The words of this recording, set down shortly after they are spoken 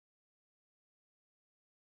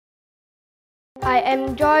I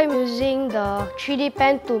enjoy using the 3D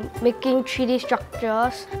pen to making 3D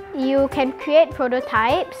structures. You can create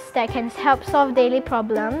prototypes that can help solve daily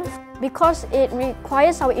problems. Because it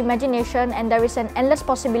requires our imagination and there is an endless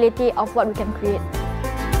possibility of what we can create.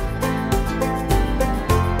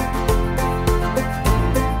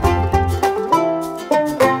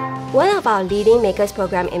 One of our leading makers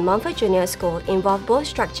program in Montfort Junior School involved both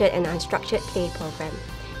structured and unstructured play program,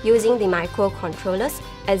 using the microcontrollers,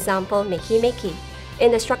 example Makey.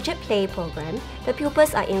 In the structured play program, the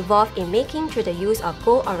pupils are involved in making through the use of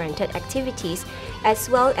goal-oriented activities as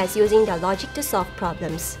well as using their logic to solve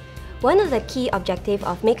problems. One of the key objectives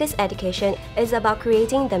of makers education is about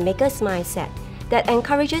creating the maker's mindset that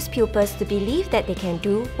encourages pupils to believe that they can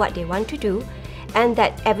do what they want to do and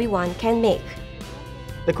that everyone can make.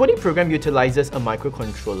 The coding program utilizes a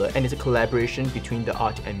microcontroller and is a collaboration between the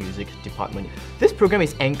art and music department. This program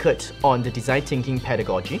is anchored on the design thinking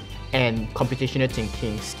pedagogy and computational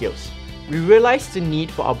thinking skills. We realized the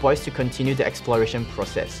need for our boys to continue the exploration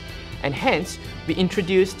process, and hence we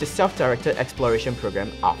introduced the self-directed exploration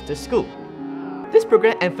program after school. This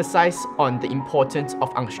program emphasizes on the importance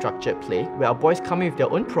of unstructured play, where our boys come in with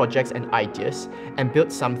their own projects and ideas and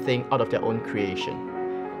build something out of their own creation.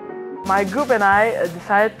 My group and I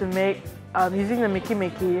decided to make, using the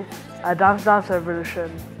Makey, a Dance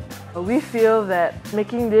Revolution. We feel that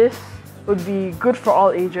making this would be good for all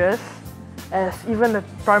ages, as even the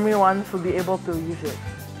primary ones will be able to use it.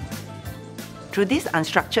 Through this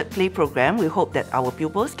unstructured play program, we hope that our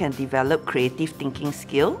pupils can develop creative thinking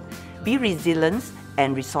skill, be resilient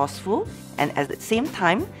and resourceful, and at the same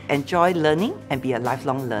time, enjoy learning and be a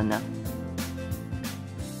lifelong learner.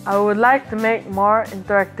 I would like to make more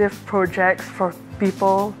interactive projects for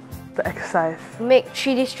people to exercise. Make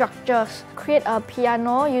 3D structures. Create a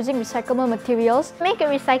piano using recyclable materials. Make a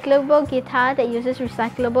recyclable guitar that uses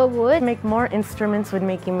recyclable wood. Make more instruments with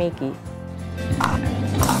Makey.